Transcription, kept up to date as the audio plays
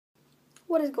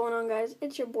What is going on, guys?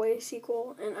 It's your boy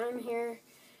Sequel, and I'm here.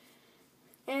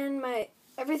 And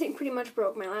everything pretty much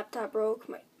broke. My laptop broke,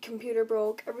 my computer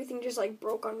broke, everything just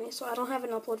broke on me. So I don't have an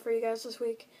upload for you guys this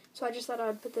week. So I just thought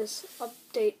I'd put this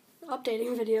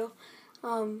updating video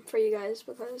for you guys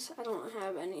because I don't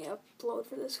have any upload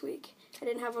for this week. I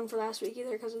didn't have one for last week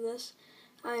either because of this.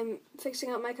 I'm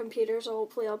fixing up my computer, so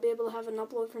hopefully I'll be able to have an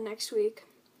upload for next week.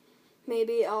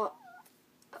 Maybe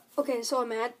okay, so I'm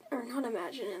not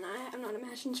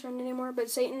Imagine's friend anymore, but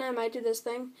Satan and I might do this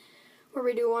thing where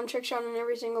we do one trick shot on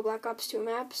every single Black Ops 2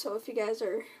 map, so if you guys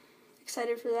are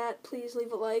excited for that, please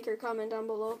leave a like or comment down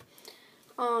below.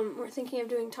 We're thinking of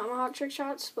doing tomahawk trick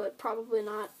shots, but probably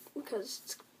not, because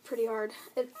it's pretty hard.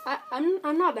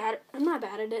 I'm not bad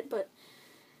at it, but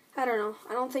I don't know.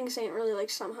 I don't think Saint really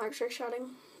likes tomahawk trick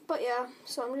shotting. But yeah,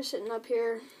 so I'm just sitting up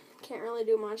here, can't really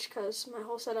do much because my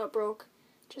whole setup broke.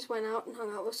 Just went out and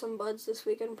hung out with some buds this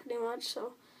weekend pretty much,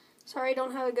 so sorry I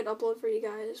don't have a good upload for you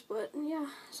guys, but yeah,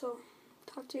 so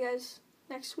talk to you guys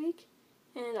next week,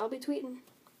 and I'll be tweeting.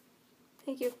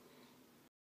 Thank you.